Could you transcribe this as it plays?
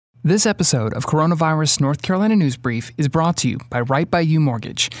This episode of Coronavirus North Carolina News Brief is brought to you by Right By You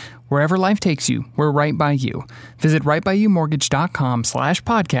Mortgage. Wherever life takes you, we're right by you. Visit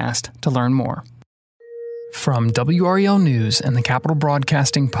rightbyyoumortgage.com/podcast to learn more. From WREL News and the Capital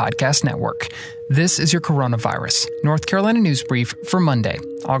Broadcasting Podcast Network, this is your Coronavirus North Carolina News Brief for Monday,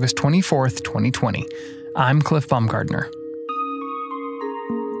 August 24th, 2020. I'm Cliff Baumgardner.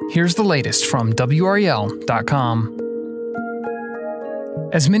 Here's the latest from WREL.com.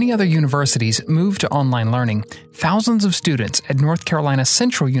 As many other universities move to online learning, thousands of students at North Carolina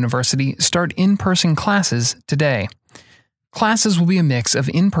Central University start in-person classes today. Classes will be a mix of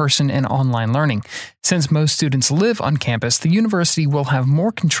in-person and online learning. Since most students live on campus, the university will have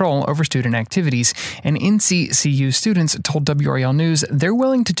more control over student activities, and NCCU students told WREL News they're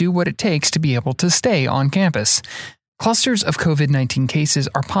willing to do what it takes to be able to stay on campus. Clusters of COVID-19 cases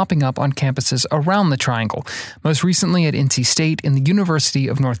are popping up on campuses around the Triangle, most recently at NC State and the University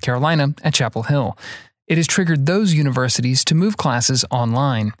of North Carolina at Chapel Hill. It has triggered those universities to move classes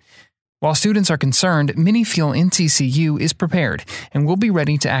online. While students are concerned, many feel NCCU is prepared and will be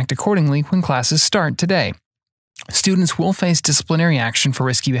ready to act accordingly when classes start today. Students will face disciplinary action for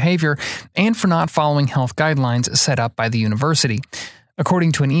risky behavior and for not following health guidelines set up by the university.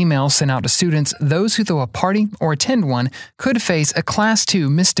 According to an email sent out to students, those who throw a party or attend one could face a Class 2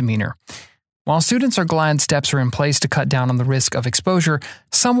 misdemeanor. While students are glad steps are in place to cut down on the risk of exposure,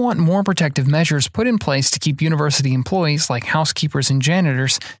 some want more protective measures put in place to keep university employees like housekeepers and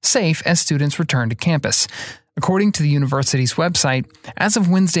janitors safe as students return to campus. According to the university's website, as of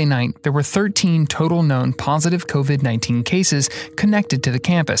Wednesday night, there were 13 total known positive COVID-19 cases connected to the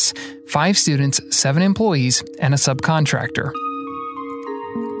campus, 5 students, 7 employees, and a subcontractor.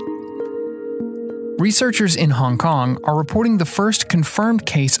 Researchers in Hong Kong are reporting the first confirmed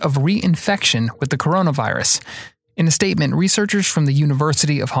case of reinfection with the coronavirus. In a statement, researchers from the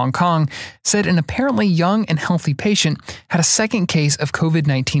University of Hong Kong said an apparently young and healthy patient had a second case of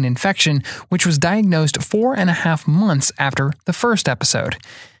COVID-19 infection, which was diagnosed 4.5 months after the first episode.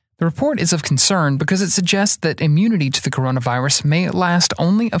 The report is of concern because it suggests that immunity to the coronavirus may last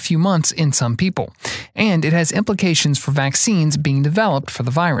only a few months in some people, and it has implications for vaccines being developed for the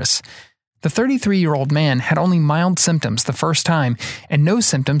virus. The 33-year-old man had only mild symptoms the first time and no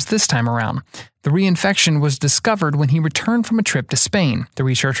symptoms this time around. The reinfection was discovered when he returned from a trip to Spain, the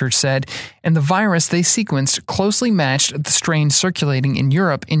researchers said, and the virus they sequenced closely matched the strain circulating in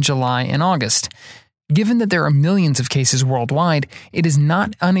Europe in July and August. Given that there are millions of cases worldwide, it is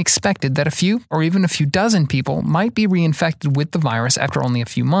not unexpected that a few or even a few dozen people might be reinfected with the virus after only a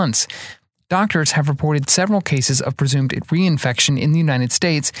few months. Doctors have reported several cases of presumed reinfection in the United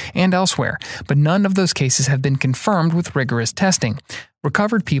States and elsewhere, but none of those cases have been confirmed with rigorous testing.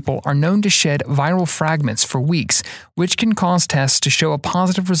 Recovered people are known to shed viral fragments for weeks, which can cause tests to show a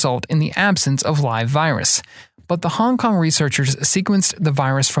positive result in the absence of live virus. But the Hong Kong researchers sequenced the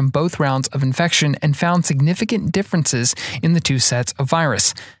virus from both rounds of infection and found significant differences in the two sets of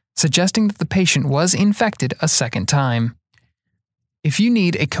virus, suggesting that the patient was infected a second time. If you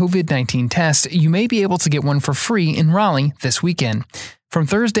need a COVID-19 test, you may be able to get one for free in Raleigh this weekend. From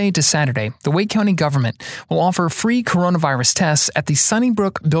Thursday to Saturday, the Wake County government will offer free coronavirus tests at the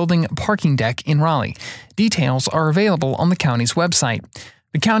Sunnybrook Building parking deck in Raleigh. Details are available on the county's website.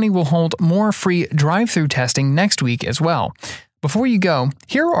 The county will hold more free drive-through testing next week as well. Before you go,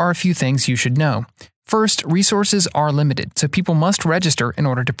 here are a few things you should know. First, resources are limited, so people must register in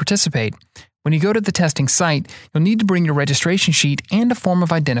order to participate. When you go to the testing site, you'll need to bring your registration sheet and a form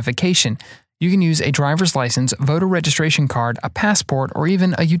of identification. You can use a driver's license, voter registration card, a passport, or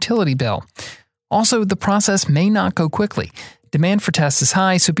even a utility bill. Also, the process may not go quickly. Demand for tests is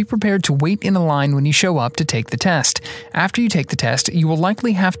high, so be prepared to wait in a line when you show up to take the test. After you take the test, you will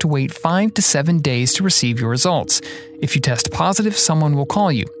likely have to wait 5 to 7 days to receive your results. If you test positive, someone will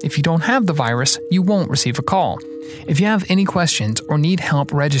call you. If you don't have the virus, you won't receive a call. If you have any questions or need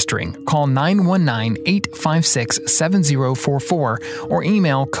help registering, call 919-856-7044 or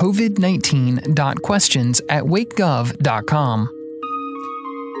email covid19.questions@wakegov.com.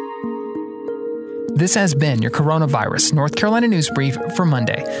 This has been your Coronavirus North Carolina News Brief for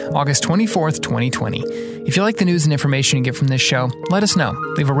Monday, August 24th, 2020. If you like the news and information you get from this show, let us know.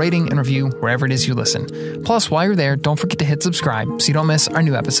 Leave a rating and review wherever it is you listen. Plus, while you're there, don't forget to hit subscribe so you don't miss our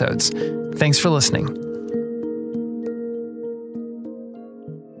new episodes. Thanks for listening.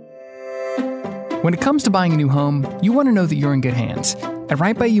 When it comes to buying a new home, you want to know that you're in good hands. At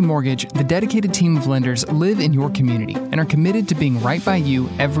Right By You Mortgage, the dedicated team of lenders live in your community and are committed to being right by you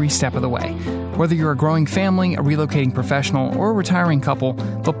every step of the way. Whether you're a growing family, a relocating professional, or a retiring couple,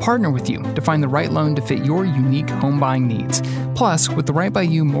 they'll partner with you to find the right loan to fit your unique home buying needs. Plus, with the Right By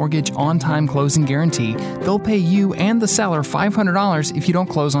You Mortgage on-time closing guarantee, they'll pay you and the seller $500 if you don't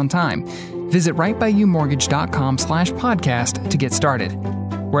close on time. Visit rightbyyoumortgage.com/podcast to get started.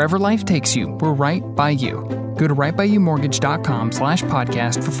 Wherever life takes you, we're right by you. Go to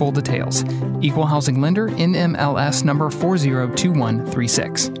rightbyyoumortgage.com/podcast for full details. Equal housing lender, NMLS number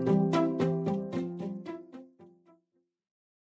 402136.